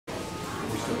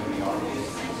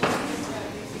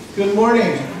Good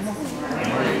morning.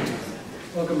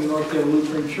 Welcome to Northdale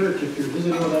Lutheran Church. If you're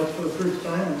visiting with us for the first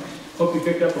time, I hope you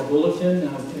picked up a bulletin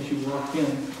as you walked in.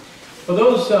 For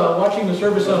those watching the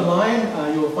service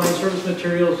online, you will find service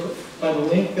materials by the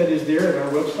link that is there at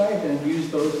our website, and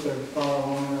use those to follow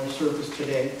along our service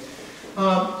today.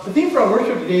 The theme for our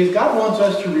worship today is God wants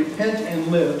us to repent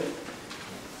and live.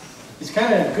 It's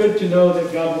kind of good to know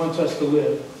that God wants us to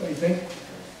live, don't you think?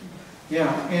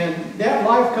 Yeah, and that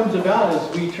life comes about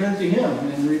as we turn to Him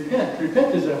and repent.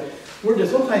 Repent is a word that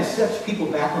sometimes sets people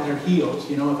back on their heels.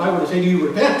 You know, if I were to say to you,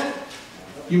 repent,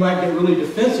 you might get really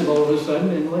defensive all of a sudden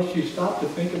unless you stop to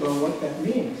think about what that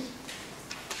means.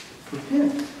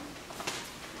 Repent.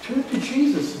 Turn to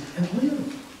Jesus and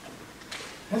live.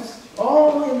 That's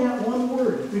all in that one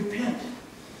word, repent.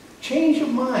 Change of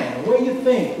mind, the way you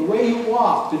think, the way you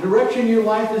walk, the direction your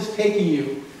life is taking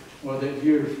you, or that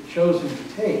you've chosen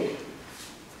to take,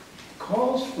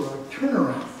 calls for a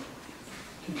turnaround.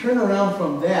 To turn around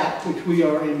from that which we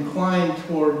are inclined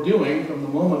toward doing from the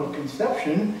moment of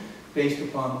conception, based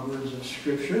upon the words of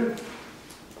Scripture.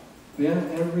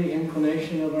 Then every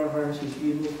inclination of our hearts is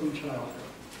evil from childhood.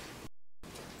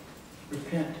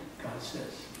 Repent, God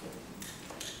says,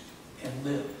 and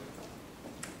live.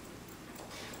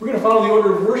 We're going to follow the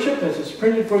order of worship as it's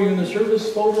printed for you in the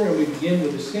service folder, and we begin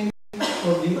with the singing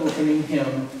of the opening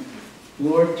hymn,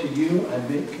 Lord, to you I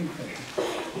make confession.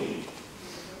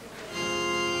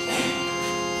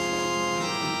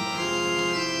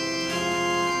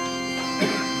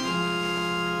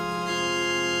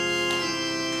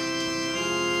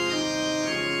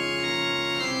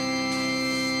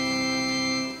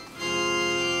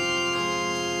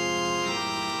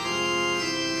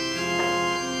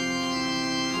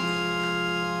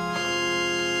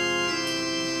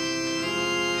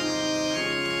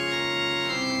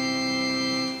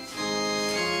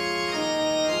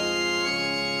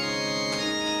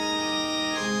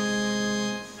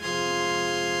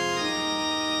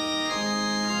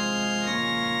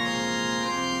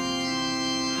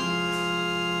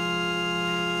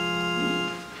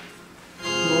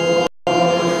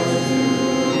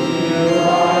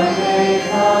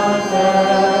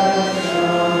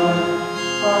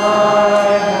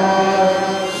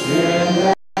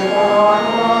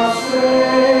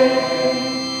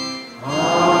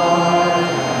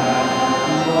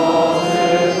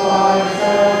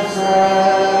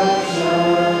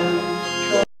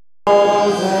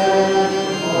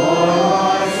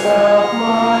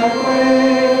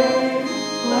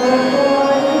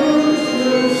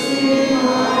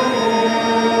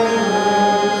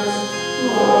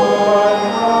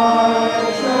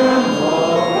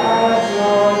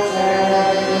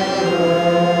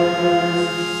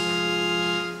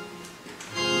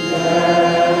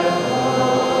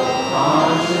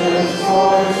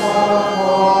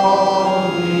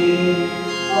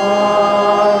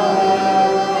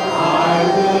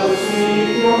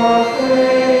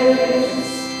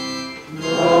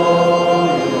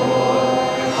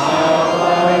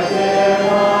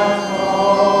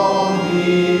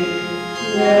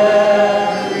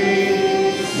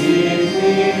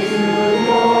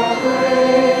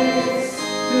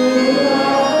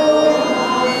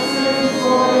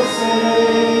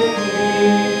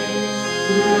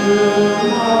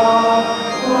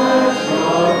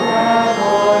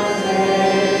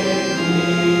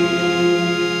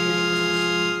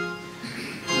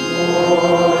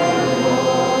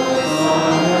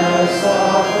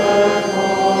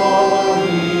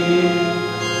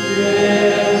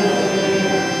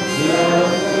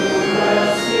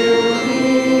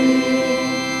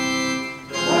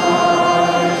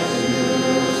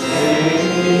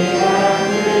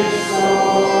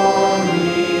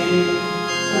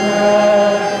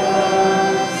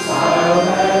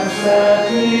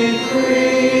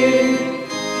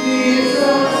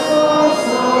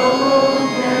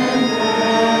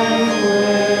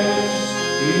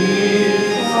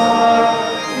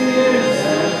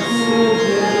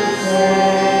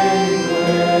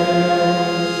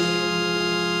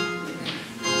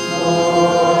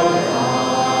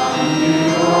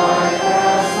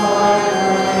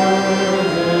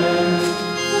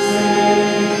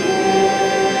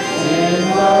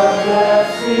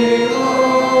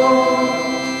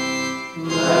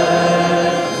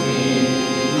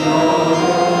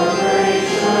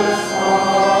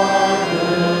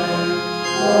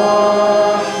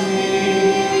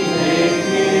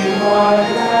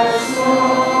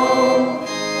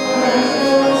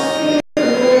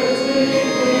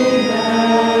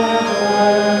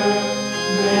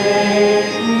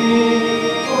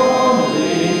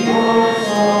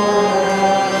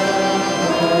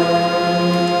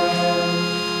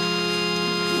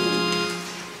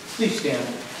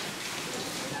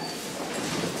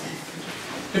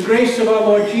 grace of our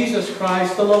Lord Jesus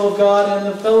Christ, the love of God, and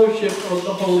the fellowship of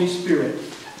the Holy Spirit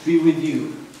be with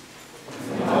you.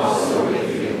 And also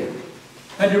with you.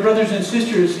 And dear brothers and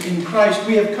sisters in Christ,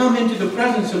 we have come into the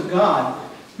presence of God,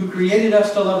 who created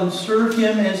us to love and serve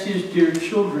Him as His dear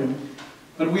children.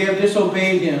 But we have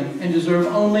disobeyed Him and deserve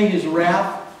only His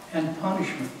wrath and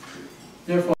punishment.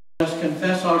 Therefore, let us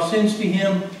confess our sins to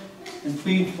Him and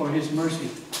plead for His mercy.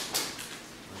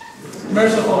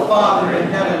 Merciful Father in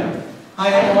heaven, I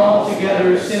am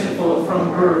altogether sinful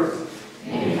from birth.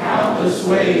 In countless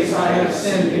ways I have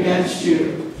sinned against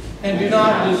you, and do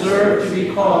not deserve to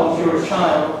be called your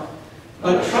child.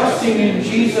 But trusting in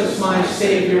Jesus my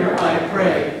Savior, I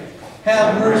pray,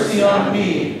 have mercy on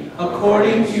me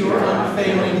according to your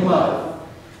unfailing love.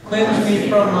 Cleanse me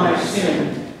from my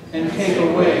sin and take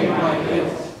away my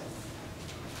guilt.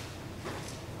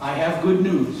 I have good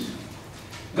news.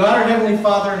 God our Heavenly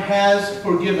Father has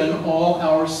forgiven all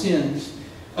our sins.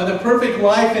 By the perfect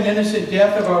life and innocent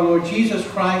death of our Lord Jesus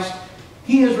Christ,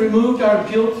 He has removed our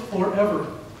guilt forever.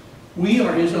 We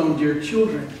are His own dear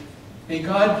children. May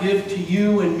God give to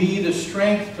you and me the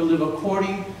strength to live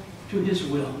according to His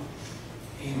will.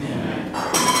 Amen. In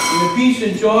the peace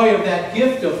and joy of that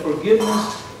gift of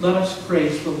forgiveness, let us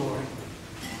praise the Lord.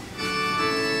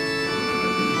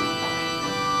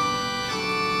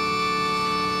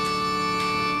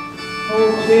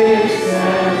 Oh, taste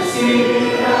and see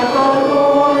that the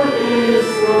Lord is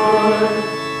good.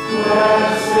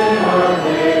 Blessed are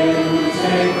they who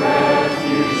take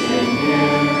refuge in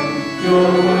Him.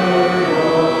 Your word, O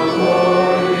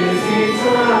Lord, is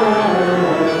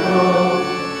eternal.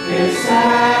 It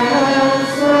stands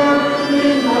firm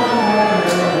in the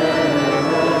heavens.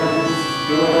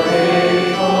 Your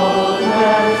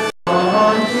faithfulness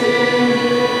continues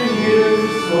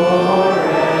forever.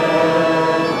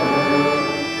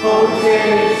 Oh,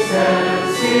 taste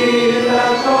and see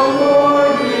that the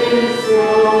Lord is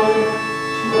good.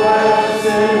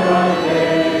 Blessed are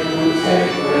they who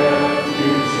take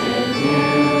refuge in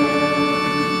Him.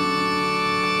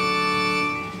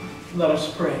 Let us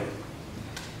pray.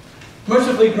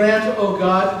 Mercifully grant, O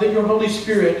God, that your Holy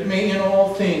Spirit may in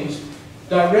all things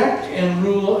direct and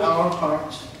rule our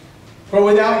hearts. For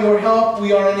without your help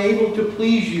we are unable to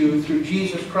please you through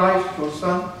Jesus Christ, your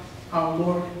Son, our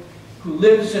Lord, who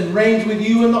lives and reigns with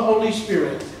you in the Holy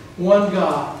Spirit, one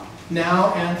God,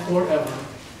 now and forever.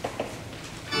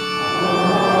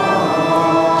 Amen.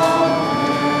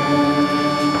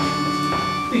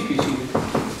 Please be seated.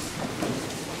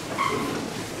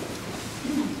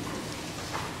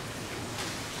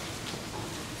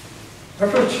 Our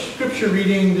first scripture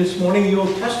reading this morning, the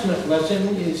Old Testament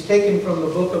lesson, is taken from the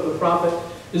book of the prophet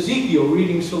Ezekiel,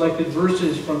 reading selected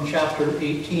verses from chapter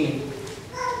 18.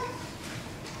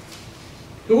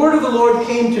 The word of the Lord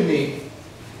came to me.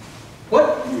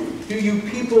 What do you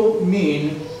people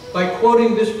mean by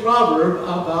quoting this proverb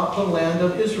about the land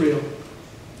of Israel?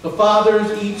 The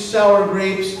fathers eat sour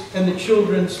grapes, and the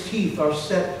children's teeth are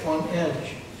set on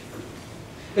edge.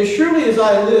 As surely as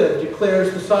I live,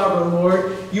 declares the sovereign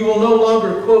Lord, you will no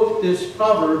longer quote this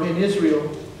proverb in Israel.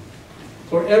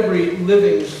 For every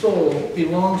living soul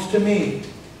belongs to me.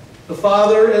 The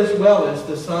Father as well as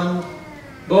the Son,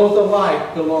 both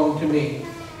alike belong to me.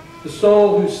 The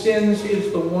soul who sins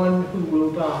is the one who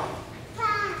will die.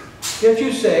 Yet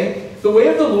you say, the way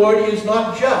of the Lord is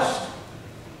not just.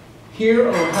 Hear,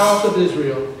 O house of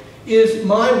Israel, is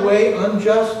my way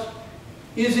unjust?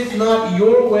 Is it not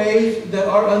your ways that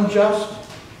are unjust?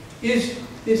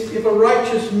 If a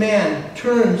righteous man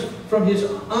turns from his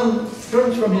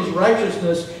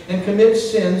righteousness and commits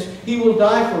sins, he will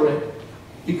die for it.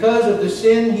 Because of the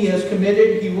sin he has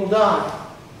committed, he will die.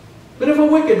 But if a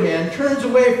wicked man turns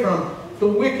away from the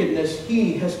wickedness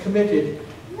he has committed,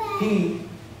 he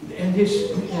and his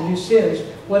sins,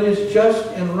 what is just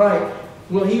and right,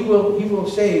 he will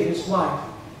save his life.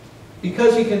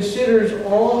 Because he considers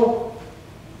all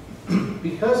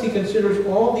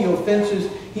the offenses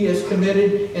he has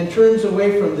committed and turns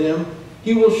away from them,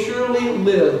 he will surely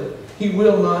live. He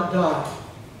will not die.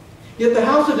 Yet the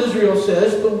house of Israel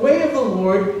says, the way of the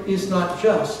Lord is not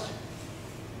just.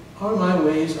 Are my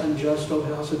ways unjust, O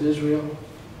house of Israel?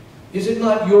 Is it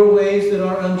not your ways that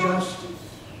are unjust?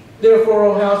 Therefore,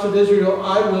 O house of Israel,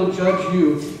 I will judge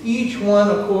you, each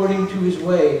one according to his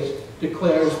ways,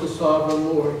 declares the sovereign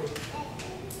Lord.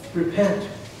 Repent.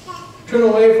 Turn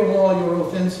away from all your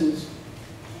offenses.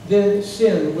 Then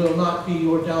sin will not be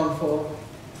your downfall.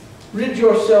 Rid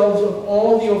yourselves of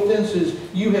all the offenses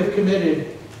you have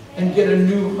committed and get a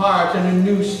new heart and a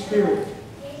new spirit.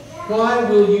 Why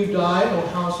will you die, O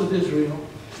house of Israel?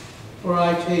 For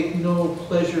I take no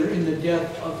pleasure in the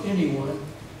death of anyone,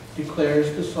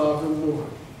 declares the sovereign Lord.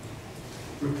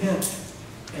 Repent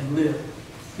and live.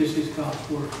 This is God's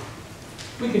word.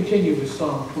 We continue with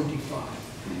Psalm 25.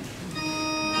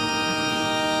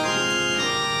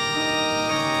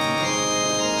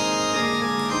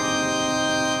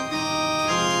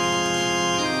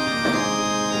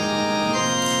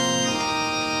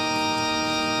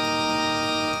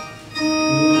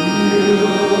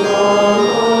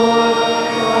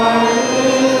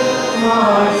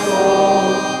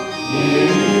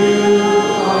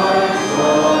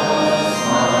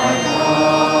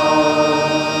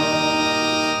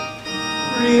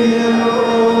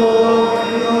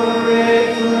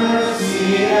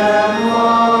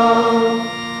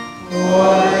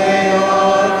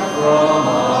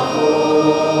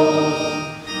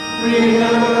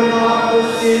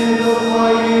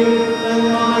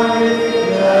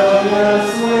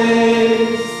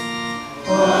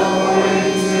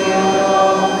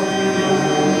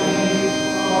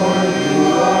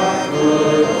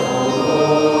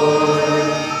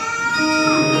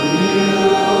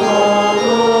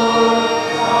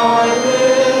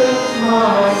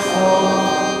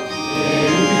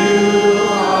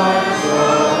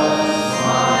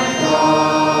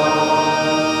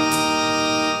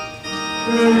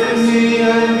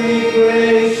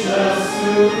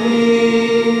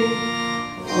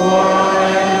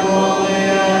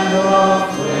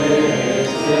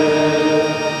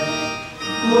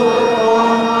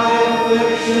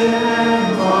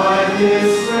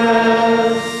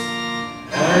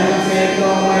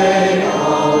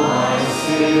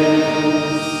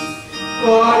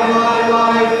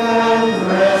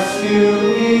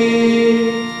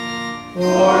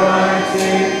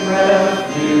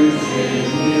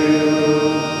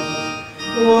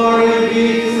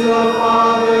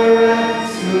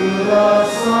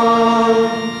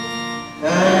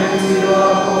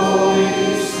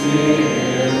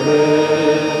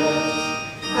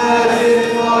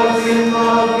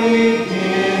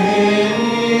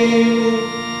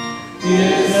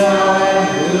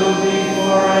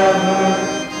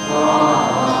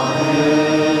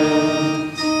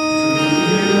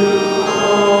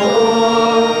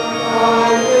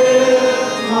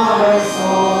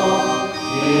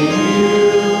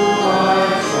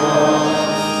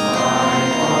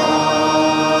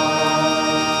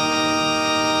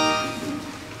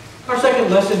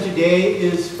 Lesson today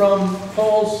is from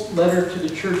Paul's letter to the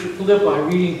church at Philippi,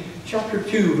 reading chapter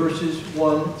 2, verses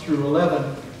 1 through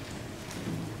 11.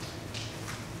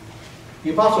 The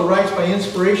apostle writes by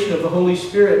inspiration of the Holy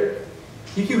Spirit,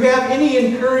 "If you have any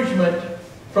encouragement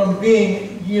from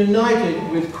being united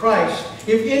with Christ,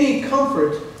 if any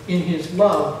comfort in his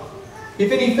love,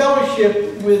 if any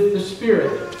fellowship with the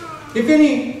Spirit, if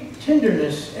any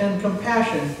tenderness and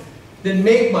compassion, then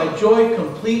make my joy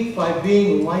complete by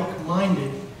being like-minded,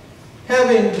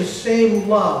 having the same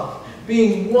love,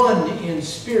 being one in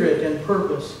spirit and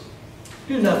purpose.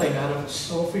 Do nothing out of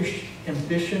selfish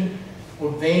ambition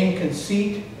or vain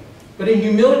conceit, but in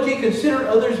humility consider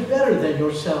others better than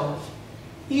yourselves.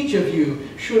 Each of you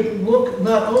should look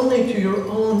not only to your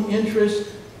own interests,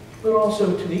 but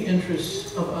also to the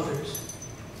interests of others.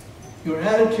 Your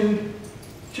attitude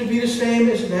should be the same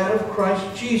as that of Christ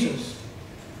Jesus,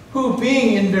 who,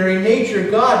 being in very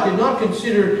nature God, did not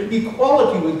consider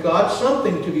equality with God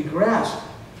something to be grasped,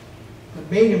 but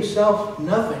made himself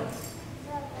nothing,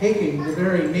 taking the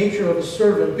very nature of a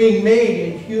servant, being made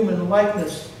in human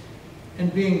likeness,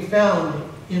 and being found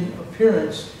in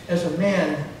appearance as a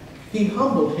man, he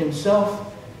humbled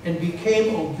himself and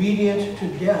became obedient to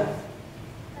death,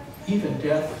 even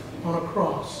death on a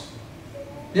cross.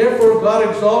 Therefore God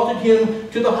exalted him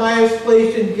to the highest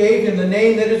place and gave him the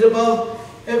name that is above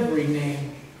every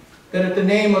name, that at the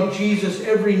name of Jesus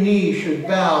every knee should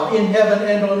bow in heaven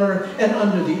and on earth and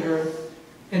under the earth,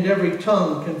 and every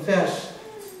tongue confess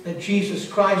that Jesus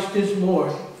Christ is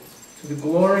Lord, to the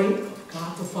glory of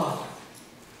God the Father."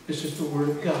 This is the word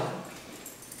of God.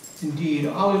 Indeed,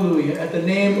 alleluia, at the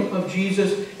name of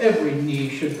Jesus every knee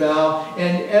should bow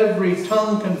and every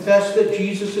tongue confess that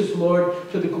Jesus is Lord,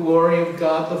 to the glory of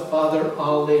God the Father.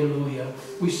 Alleluia.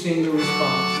 We sing the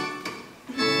response.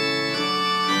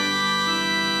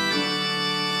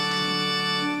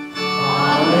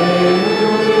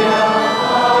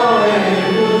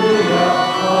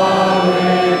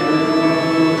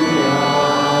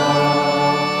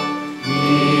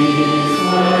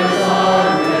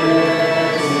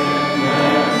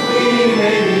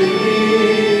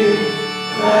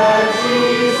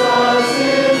 Jesus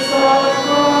is the Son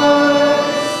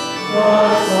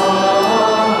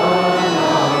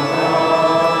of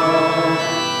God.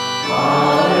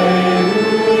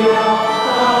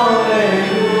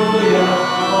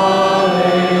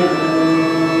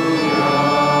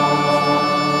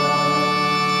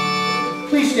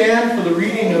 Please stand for the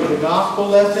reading of the gospel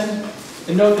lesson,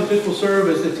 and note that this will serve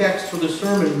as the text for the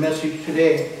sermon message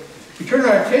today. We turn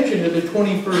our attention to the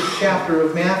 21st chapter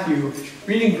of Matthew,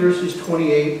 reading verses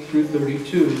 28 through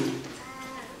 32.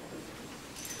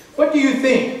 "What do you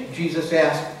think?" Jesus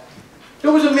asked.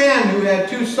 "There was a man who had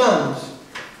 2 sons.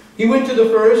 He went to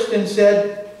the first and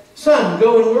said, 'Son,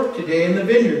 go and work today in the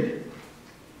vineyard.'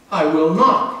 'I will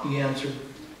not,' he answered.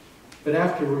 But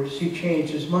afterwards he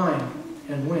changed his mind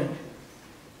and went.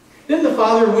 Then the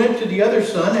father went to the other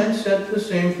son and said the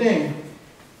same thing.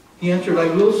 He answered, 'I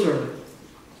will, sir.'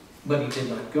 But he did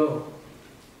not go.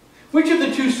 Which of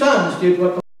the 2 sons did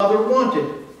what the father wanted?"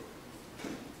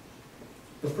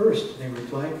 "The first," they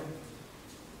replied.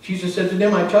 Jesus said to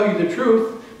them, "I tell you the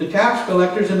truth, the tax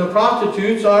collectors and the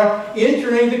prostitutes are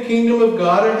entering the kingdom of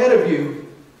God ahead of you.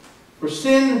 For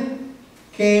John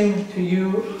came to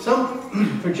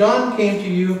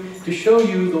you to show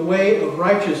you the way of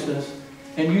righteousness,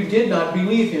 and you did not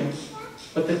believe him.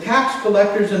 But the tax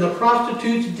collectors and the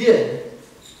prostitutes did.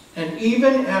 And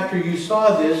even after you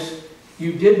saw this,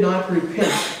 you did not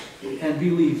repent and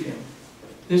believe him."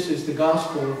 This is the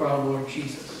gospel of our Lord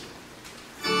Jesus.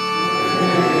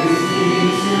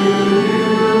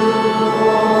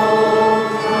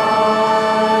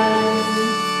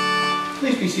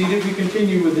 Please be seated. We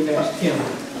continue with the next hymn.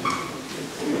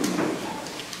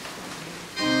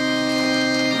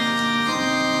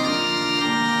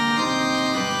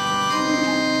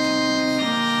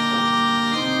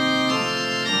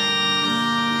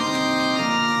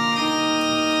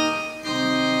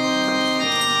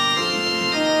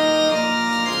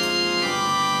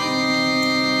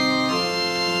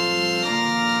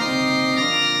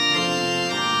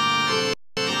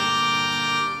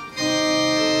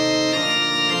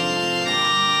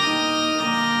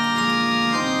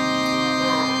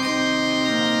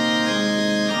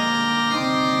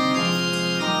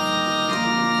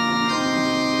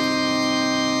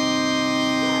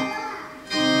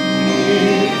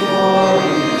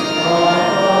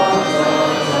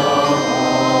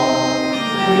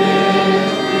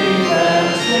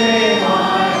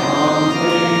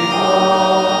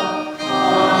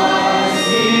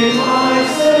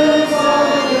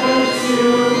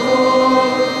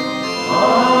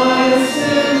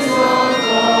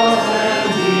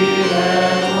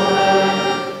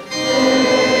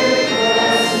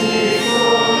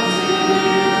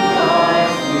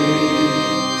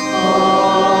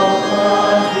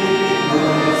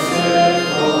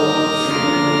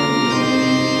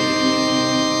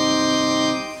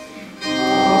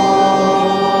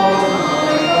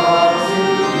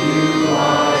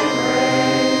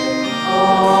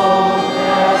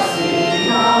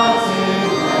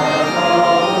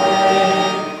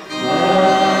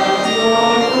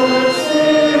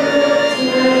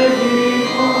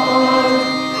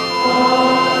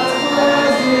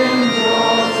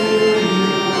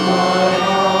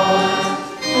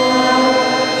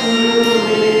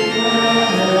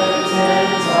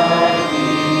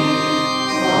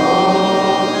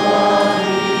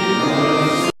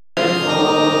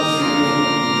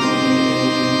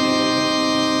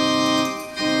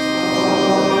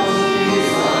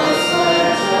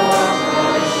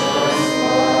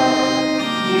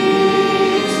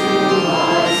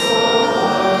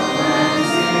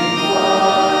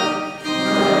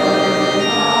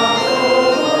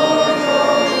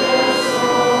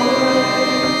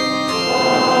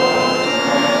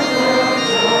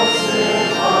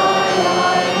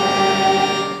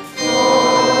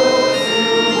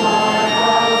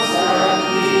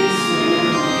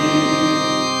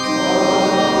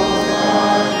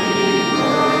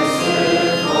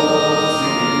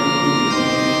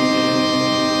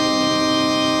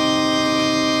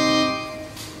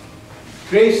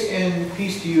 Grace and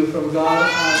peace to you from God,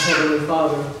 our Heavenly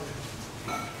Father,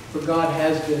 for God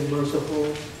has been merciful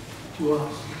to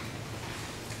us.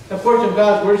 That portion of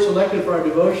God's Word selected for our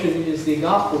devotion is the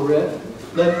Gospel read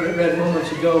moments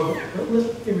ago, but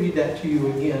let me read that to you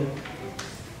again.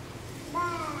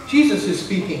 Jesus is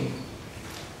speaking.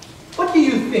 "What do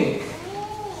you think?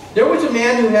 There was a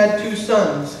man who had 2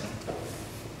 sons.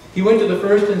 He went to the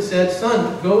first and said,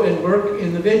 'Son, go and work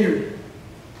in the vineyard.'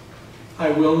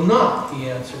 'I will not,' he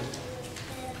answered.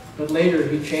 But later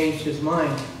he changed his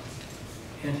mind,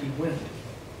 and he went.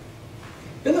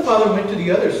 Then the father went to the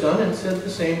other son and said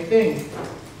the same thing.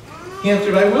 He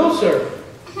answered, 'I will, sir.'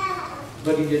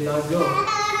 But he did not go.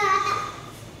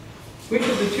 Which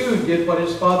of the 2 did what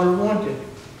his father wanted?"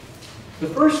 "The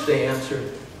first," they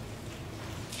answered.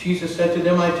 Jesus said to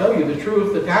them, "I tell you the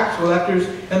truth, the tax collectors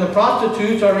and the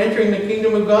prostitutes are entering the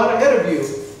kingdom of God ahead of you.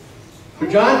 For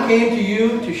John came to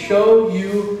you to show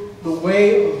you the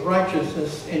way of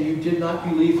righteousness, and you did not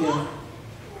believe him.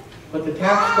 But the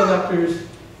tax collectors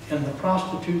and the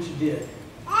prostitutes did.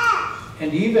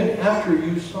 And even after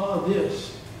you saw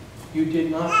this, you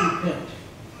did not repent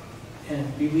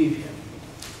and believe him.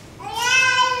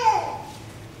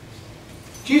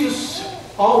 Jesus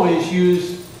always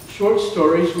used short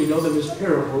stories, we know them as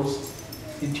parables,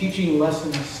 in teaching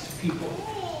lessons to people.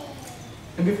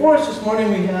 And before us this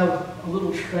morning, we have a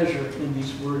little treasure in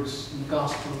these words in the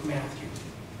Gospel of Matthew.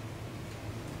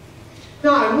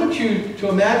 Now, I want you to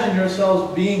imagine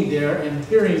yourselves being there and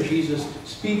hearing Jesus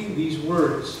speak these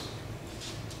words.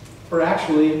 For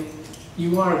actually,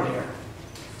 you are there.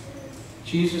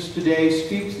 Jesus today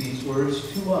speaks these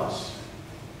words to us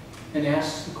and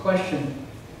asks the question,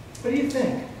 what do you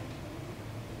think?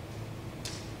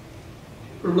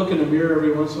 Or look in the mirror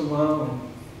every once in a while and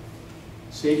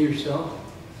say to yourself,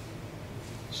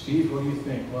 Steve, what do you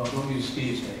think? Well, don't use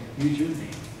Steve's name. Use your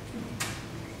name.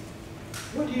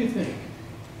 What do you think?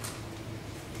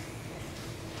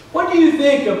 What do you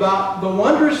think about the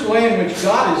wondrous way in which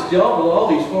God has dealt with all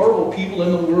these horrible people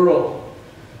in the world?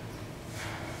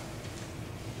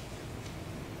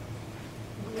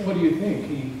 What do you think?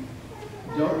 He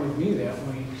dealt with me that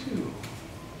way too.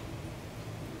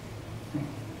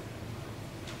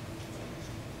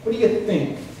 What do you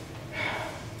think?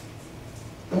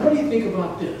 And what do you think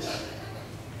about this?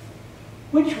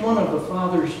 Which one of the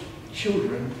Father's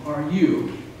children are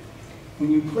you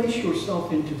when you place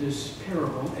yourself into this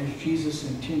parable as Jesus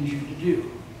intends you to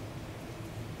do?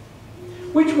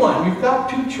 Which one? You've got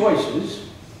two choices.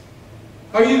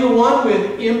 Are you the one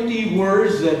with empty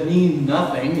words that mean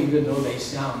nothing, even though they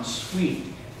sound sweet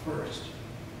at first?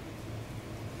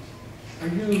 Or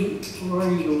are you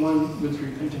the one with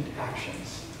repentant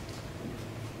actions?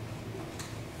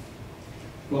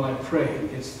 Well, I pray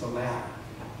it's the latter.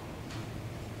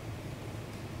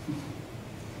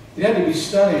 It had to be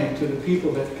stunning to the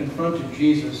people that confronted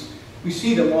Jesus. We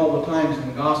see them all the times in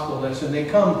the gospel lesson. They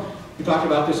come, we talked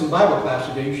about this in Bible class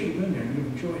today. You should have been there. You'd have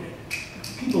enjoyed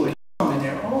it. People that come and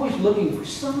they're always looking for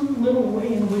some little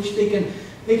way in which they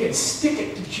can stick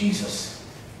it to Jesus.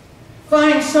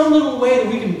 Find some little way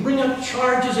that we can bring up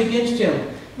charges against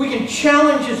him. We can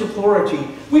challenge his authority.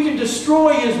 We can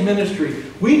destroy his ministry.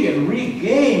 We can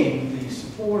regain the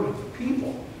support of the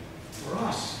people for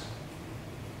us.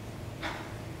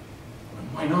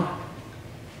 And why not?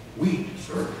 We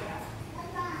deserve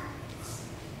that.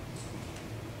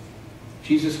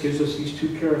 Jesus gives us these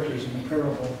two characters in the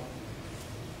parable.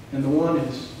 And the one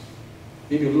is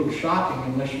maybe a little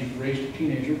shocking unless you've raised a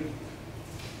teenager.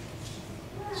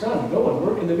 Son, go and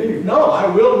work in the vineyard. No, I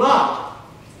will not.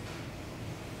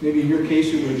 Maybe in your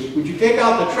case it was, would you take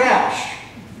out the trash?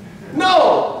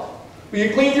 No! Will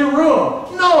you clean your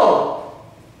room? No!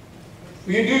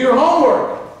 Will you do your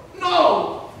homework?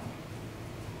 No!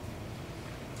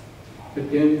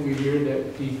 But then we hear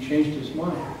that he changed his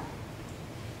mind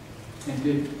and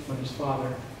did what his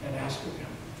father had asked of him.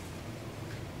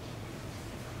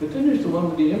 But then there's the one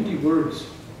with the empty words.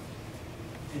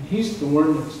 And he's the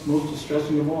one that's most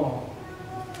distressing of all.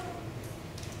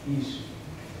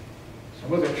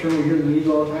 What's that term we hear in the news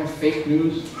all the time? Fake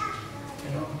news.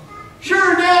 You know?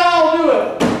 Sure, Dad, I'll do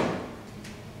it.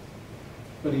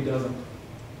 But he doesn't.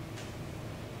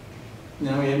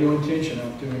 Now he had no intention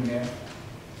of doing that.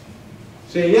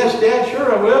 Say, yes, Dad,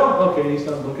 sure, I will. Okay, he's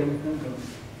not looking.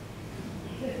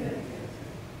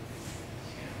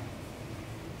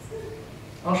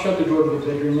 I'll shut the door to the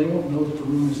bedroom. They won't know that the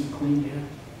room isn't cleaned yet.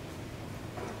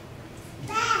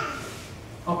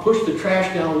 I'll push the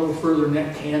trash down a little further in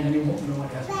that can and you won't know it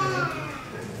hasn't been empty.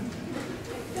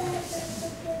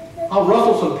 I'll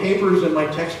ruffle some papers in my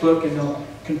textbook and I'll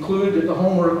conclude that the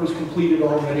homework was completed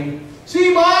already.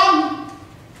 See, Mom?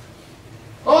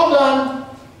 All done.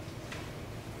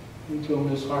 Until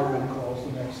Miss Hardman calls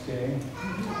the next day.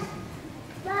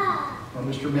 Or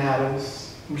Mr.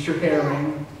 Maddox, Mr.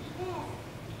 Herring,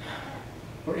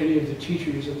 or any of the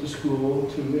teachers at the school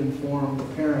to inform the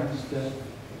parents that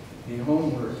the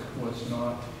homework was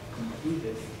not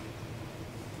completed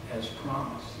as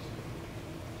promised.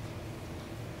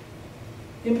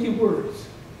 Empty words.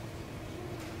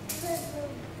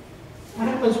 What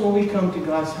happens when we come to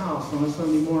God's house on a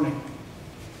Sunday morning?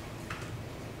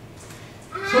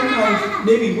 Sometimes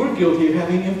maybe we're guilty of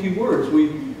having empty words.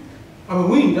 We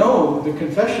know the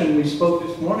confession we spoke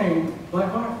this morning by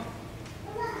heart.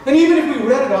 And even if we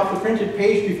read it off the printed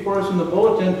page before us in the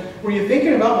bulletin, were you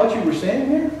thinking about what you were saying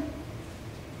there?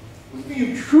 Were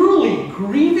you truly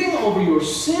grieving over your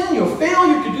sin, your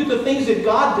failure to do the things that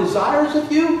God desires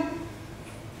of you?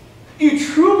 Do you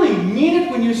truly mean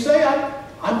it when you say,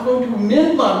 I'm going to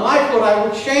amend my life, Lord. I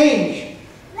will change.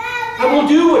 I will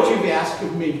do what you've asked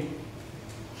of me.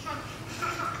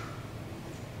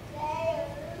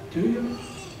 Do you?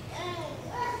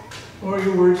 Or are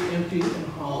your words empty and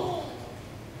hollow?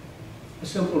 A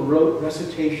simple rote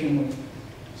recitation of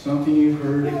something you've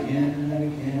heard again and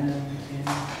again and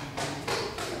again.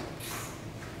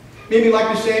 Maybe like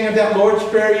the saying of that Lord's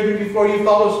Prayer even before you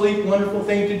fall asleep, wonderful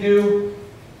thing to do.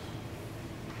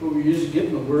 Or were you just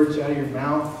getting the words out of your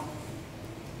mouth?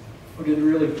 Or did it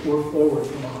really pour forward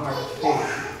from a heart of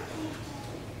faith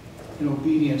in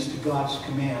obedience to God's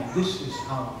command? This is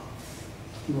how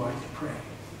you are to pray.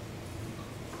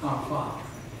 Our Father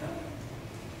in heaven,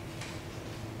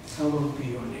 hallowed be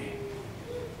your name.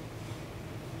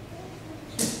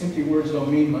 Empty words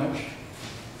don't mean much.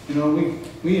 You know,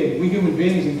 we human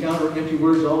beings encounter empty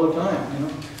words all the time, you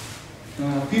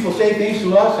know. People say things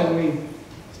to us and we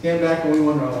stand back and we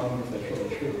wonder, oh, I wonder if that's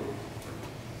really true.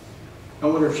 I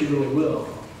wonder if she really will.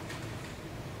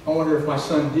 I wonder if my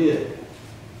son did.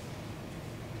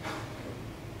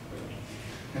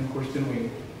 And of course then we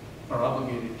are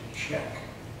obligated to check.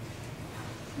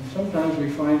 And sometimes we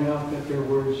find out that their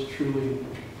words truly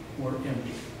were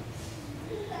empty.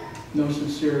 No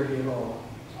sincerity at all.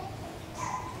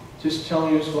 Just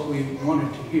telling us what we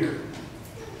wanted to hear,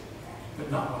 but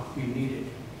not what we needed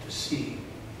to see.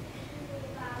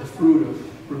 The fruit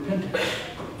of repentance.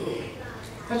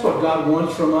 That's what God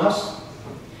wants from us.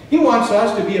 He wants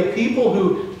us to be a people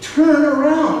who turn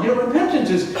around. You know, repentance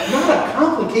is not a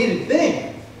complicated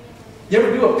thing. You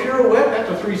ever do a pirouette? That's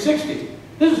a 360.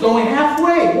 This is going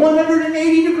halfway,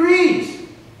 180 degrees.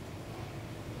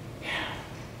 Yeah.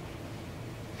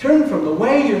 Turn from the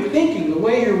way you're thinking, the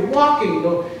way you're walking,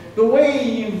 the way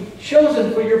you've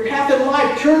chosen for your path in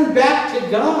life. Turn back to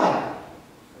God.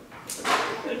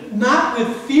 Not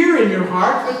with fear in your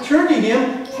heart, but turn to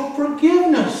Him for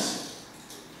forgiveness.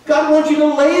 God wants you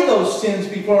to lay those sins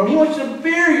before Him. He wants you to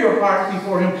bare your heart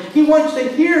before Him. He wants to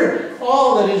hear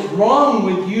all that is wrong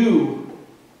with you.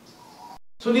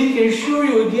 So that He can assure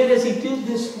you again, as He did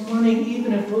this morning,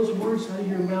 even if those words out of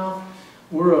your mouth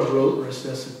were a rote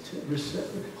recitation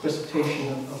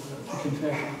of the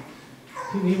confession.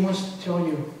 He wants to tell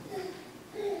you,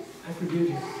 I forgive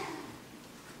you.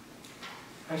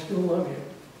 I still love you.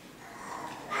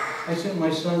 I sent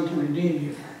my Son to redeem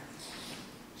you.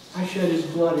 I shed His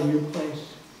blood in your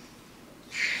place.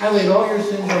 I laid all your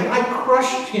sins on Him. I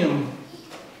crushed Him.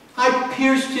 I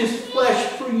pierced His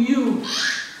flesh for you,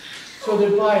 so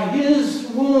that by His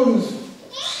wounds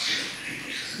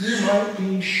you might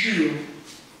be healed.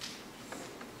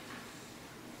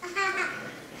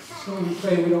 So we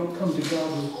pray we don't come to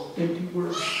God with empty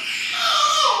words.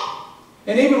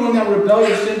 And even when that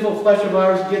rebellious, sinful flesh of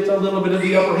ours gets a little bit of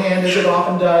the upper hand, as it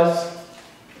often does,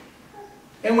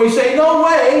 and we say, no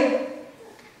way,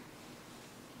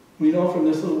 we know from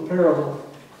this little parable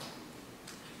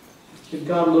that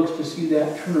God looks to see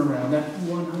that turnaround, that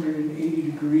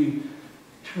 180-degree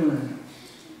turn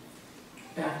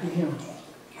back to Him.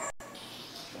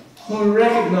 When we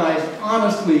recognize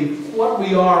honestly what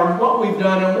we are and what we've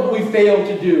done and what we failed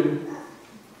to do,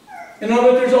 and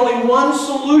know that there's only one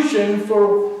solution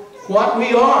for what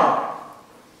we are.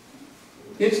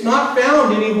 It's not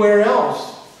found anywhere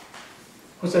else.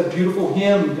 What's that beautiful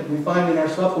hymn that we find in our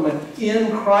supplement? In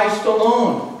Christ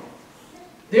alone.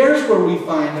 There's where we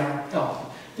find our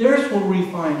help. There's where we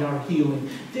find our healing.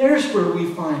 There's where we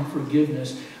find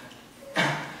forgiveness.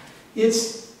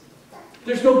 There's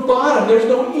no bottom. There's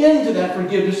no end to that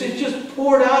forgiveness. It's just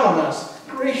poured out on us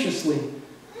graciously.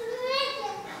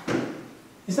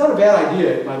 It's not a bad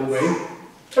idea, by the way.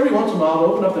 Every once in a while, I'll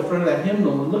open up the front of that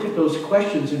hymnal and look at those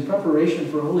questions in preparation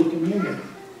for Holy Communion.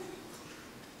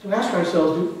 So ask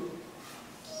ourselves,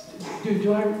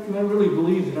 do I really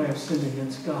believe that I have sinned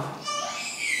against God?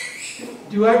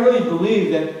 Do I really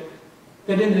believe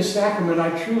that in this sacrament I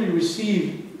truly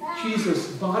receive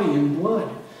Jesus' body and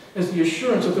blood as the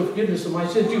assurance of the forgiveness of my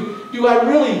sins? Do I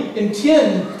really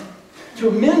intend to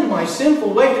amend my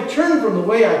sinful way, to turn from the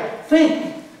way I think,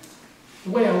 the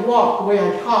way I walk, the way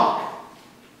I talk?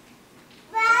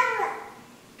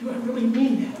 Do I really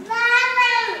mean that?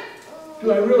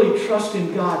 Do I really trust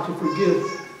in God to forgive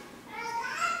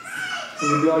a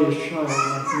rebellious child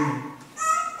like me?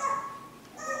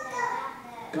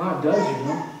 God does, you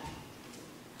know.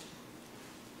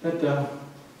 That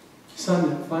son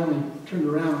that finally turned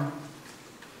around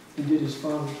and did his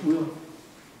Father's will.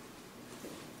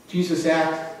 Jesus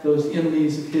asked those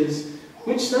enemies of his,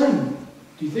 which son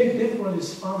do you think did what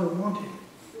his father wanted?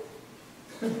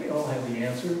 They all had the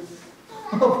answer.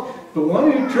 The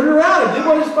one who turned around and did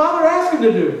what his father asked him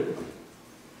to do.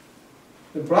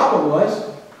 The problem was,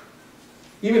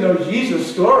 even though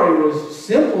Jesus' story was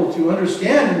simple to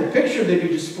understand, in the picture that he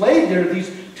displayed there,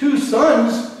 these two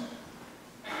sons,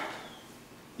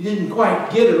 he didn't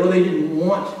quite get it, or they didn't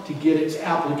want to get its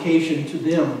application to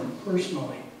them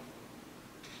personally.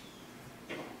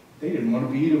 They didn't want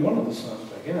to be either one of the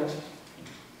sons, I guess.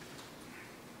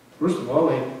 First of all,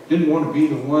 they didn't want to be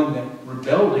the one that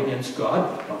rebelled against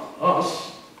God, but not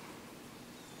us.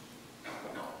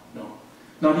 No.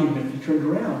 Not even if he turned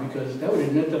around, because that would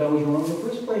admit that I was wrong in the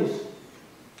first place.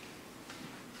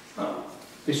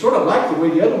 They sort of liked the way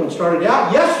the other one started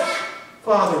out. Yes,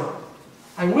 Father,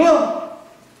 I will.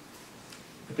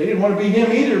 But they didn't want to be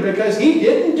him either, because he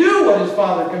didn't do what his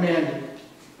father commanded.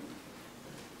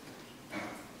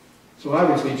 So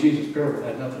obviously Jesus' parable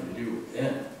had nothing to do with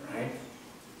them, right?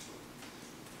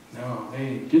 No,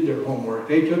 they did their homework.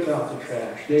 They took out the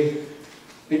trash. They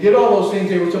did all those things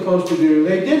they were supposed to do.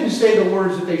 They didn't say the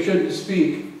words that they shouldn't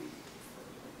speak.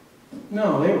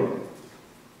 No, they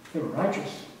were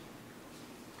righteous.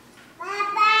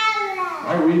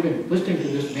 Why are we even listening to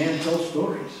this man tell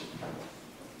stories?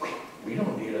 We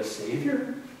don't need a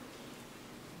Savior.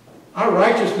 Our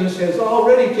righteousness has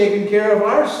already taken care of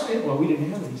our sin. Well, we didn't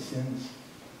have any sins.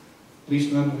 At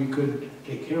least none we could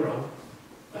take care of.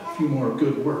 A few more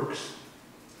good works.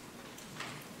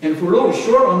 And if we're a little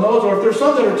short on those, or if there's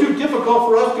some that are too difficult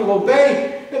for us to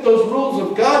obey those rules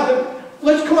of God, then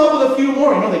let's come up with a few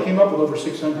more. You know, they came up with over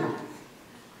 600.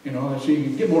 You know, so you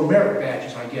can get more merit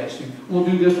badges, I guess. And we'll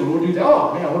do this one, we'll do that.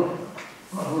 Oh,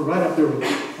 man, we're right up there with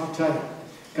it. I'll tell you,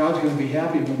 God's going to be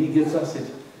happy when he gets us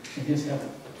in his heaven.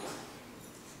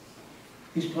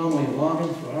 He's probably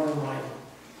longing for our arrival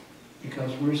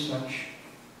because we're such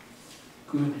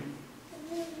good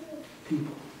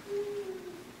people.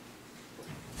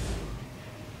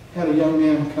 Had a young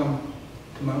man come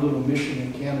to my little mission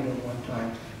in Canada one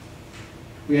time.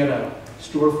 We had a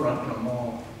storefront in a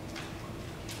mall.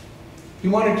 He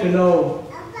wanted to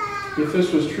know if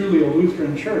this was truly a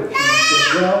Lutheran church. And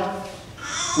I said, well,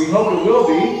 we hope it will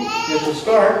be at the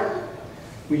start.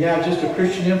 We have just a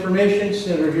Christian information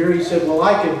center here. He said, well,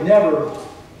 I could never,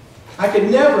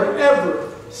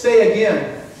 ever say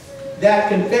again that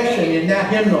confession in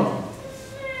that hymnal.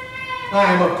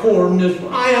 I am a poor miserable.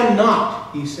 I am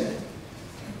not, he said.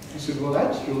 I said, well,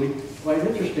 that's really quite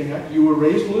interesting. You were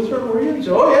raised Lutheran, were you? He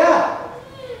said, oh, yeah.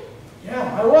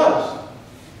 Yeah, I was.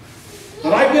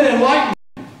 But I've been enlightened.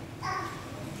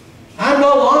 I'm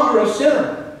no longer a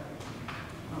sinner.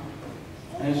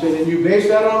 And I said, and you base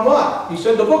that on what? He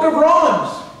said, the book of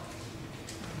Romans.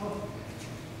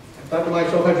 I thought to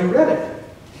myself, have you read it?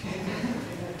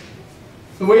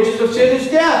 The wages of sin is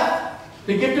death.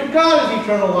 The gift of God is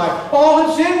eternal life. All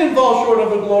have sinned and fall short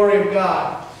of the glory of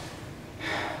God.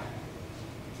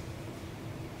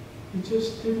 He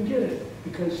just didn't get it.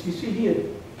 Because, you see, he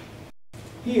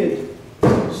had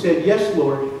said, yes,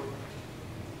 Lord.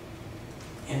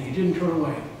 And he didn't turn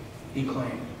away, he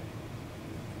claimed.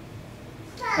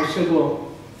 I said,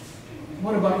 well,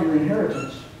 what about your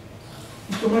inheritance?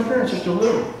 He said, my parents are still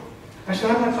living. I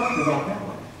said, I'm not talking about that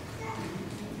one.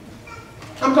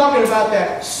 I'm talking about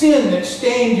that sin that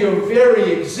stained your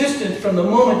very existence from the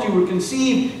moment you were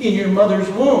conceived in your mother's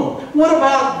womb. What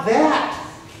about that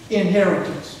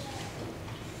inheritance?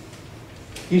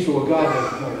 He said, well, God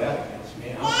doesn't know that against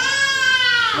me.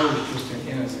 I was just an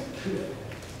innocent kid.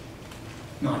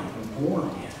 Not even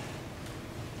born yet.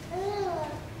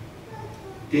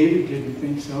 David didn't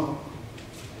think so.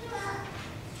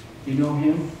 You know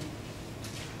him?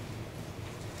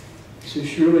 He says,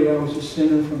 surely I was a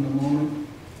sinner from the moment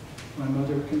my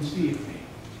mother conceived me.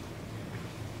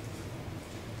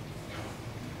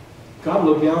 God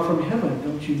looked down from heaven.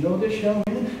 Don't you know this, young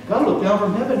man? God looked down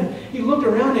from heaven and he looked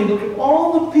around and he looked at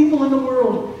all the people in the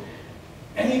world.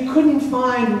 And he couldn't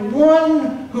find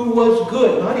one who was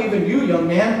good. Not even you, young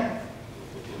man.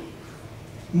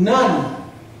 None.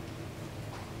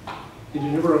 Did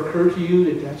it ever occur to you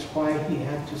that that's why he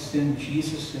had to send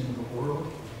Jesus into the world?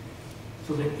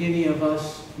 So that any of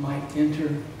us might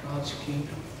enter God's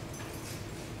kingdom.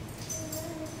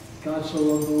 God so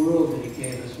loved the world that he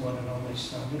gave his one and only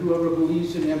Son, that whoever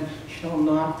believes in him shall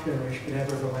not perish but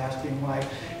have everlasting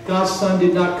life. God's Son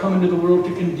did not come into the world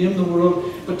to condemn the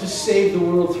world, but to save the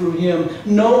world through him.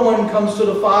 No one comes to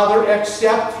the Father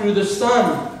except through the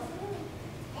Son,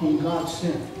 whom God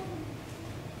sent,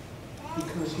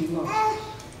 because he loves us.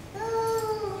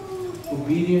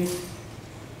 Obedient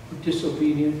or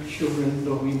disobedient children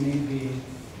though we may be,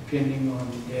 depending on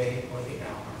the day or the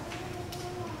hour.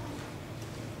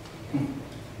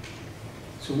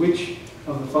 So which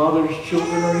of the Father's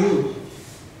children are you?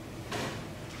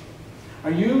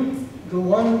 Are you The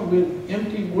one with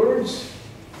empty words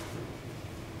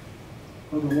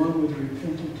or the one with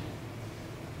repentant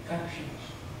actions?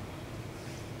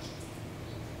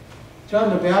 John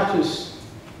the Baptist,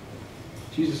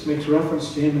 Jesus makes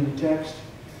reference to him in the text,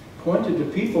 pointed the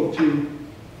people to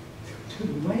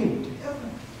the way to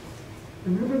heaven.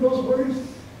 Remember those words?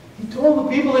 He told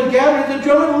the people that gathered at the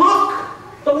drum, look,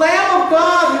 the Lamb of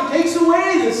God who takes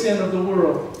away the sin of the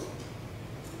world.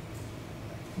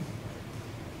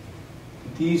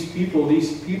 These people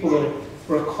that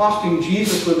were accosting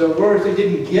Jesus with their words, they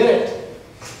didn't get it.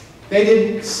 They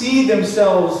didn't see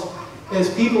themselves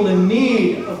as people in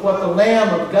need of what the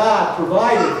Lamb of God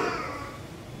provided.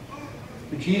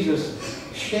 But Jesus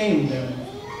shamed them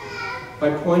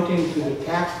by pointing to the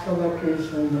tax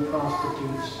collectors and the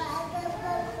prostitutes.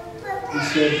 He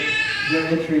said,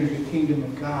 they're entering the kingdom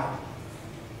of God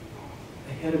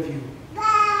ahead of you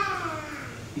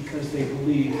because they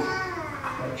believe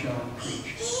what John preached.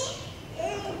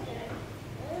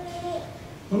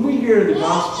 When we hear the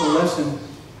gospel lesson,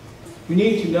 we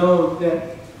need to know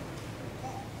that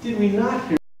did we not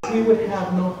hear it, we would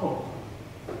have no hope.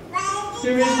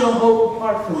 There is no hope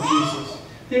apart from Jesus.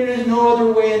 There is no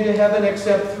other way into heaven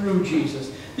except through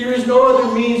Jesus. There is no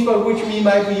other means by which we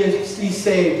might be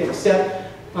saved except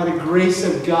by the grace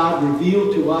of God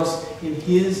revealed to us in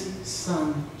His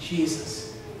Son,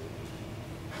 Jesus.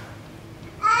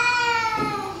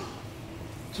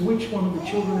 So which one of the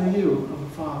children are you of the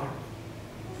Father?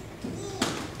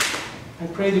 I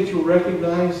pray that you'll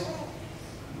recognize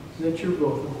that you're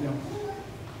both of them.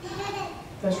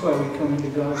 That's why we come into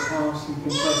God's house and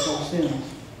confess our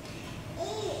sins.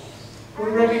 We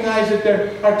recognize that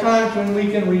there are times when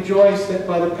we can rejoice that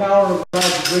by the power of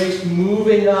God's grace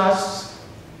moving us,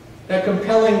 that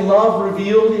compelling love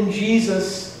revealed in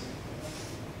Jesus,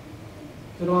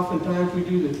 that oftentimes we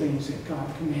do the things that God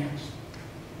commands.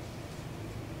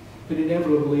 But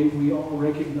inevitably, we all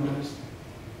recognize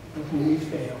that when we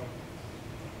fail,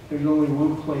 there's only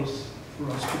one place for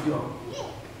us to go.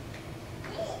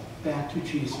 Back to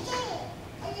Jesus.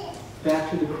 Back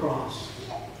to the cross.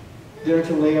 There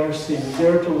to lay our sins.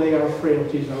 There to lay our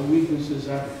frailties, our weaknesses,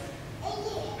 our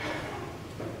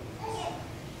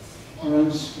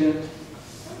unspent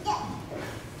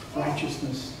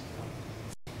righteousness.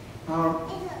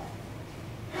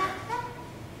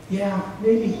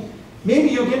 Maybe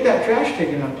you'll get that trash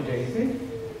taken out today, you think?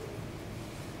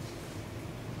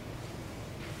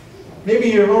 Maybe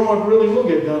your homework really will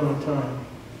get done on time.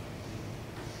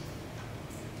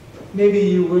 Maybe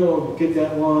you will get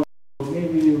that lawn.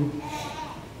 Maybe you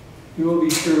will be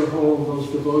sure to hold those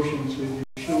devotions with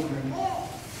your children.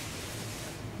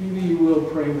 Maybe you will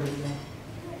pray with them.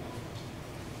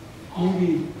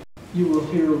 Maybe you will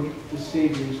hear the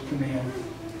Savior's command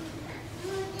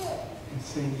and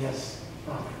say, yes,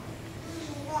 Father,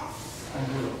 I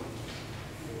will.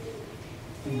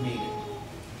 And mean it.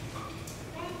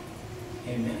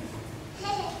 Amen.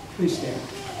 Please stand.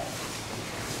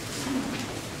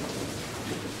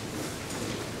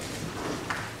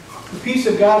 The peace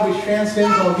of God which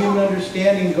transcends all human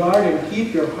understanding, guard and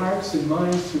keep your hearts and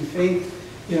minds through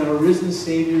faith in our risen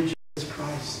Savior, Jesus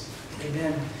Christ.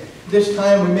 Amen. This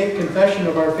time we make confession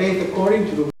of our faith according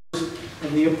to the words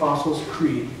of the Apostles'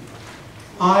 Creed.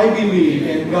 I believe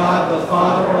in God the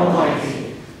Father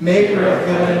Almighty, maker of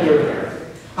heaven and earth.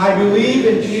 I believe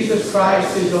in Jesus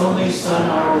Christ, His only Son,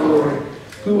 our Lord,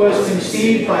 who was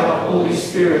conceived by the Holy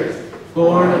Spirit,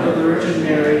 born of the Virgin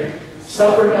Mary,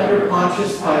 suffered under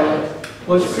Pontius Pilate,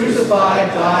 was crucified,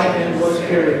 died, and was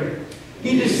buried.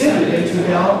 He descended into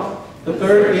hell. The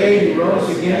third day He rose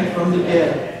again from the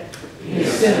dead. He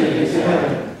ascended into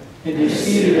heaven, and is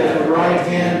seated at the right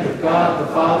hand of God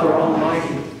the Father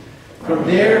Almighty. From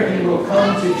there He will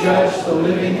come to judge the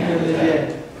living and the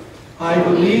dead. I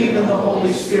believe in the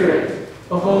Holy Spirit,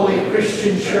 the holy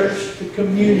Christian Church, the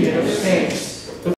communion of saints,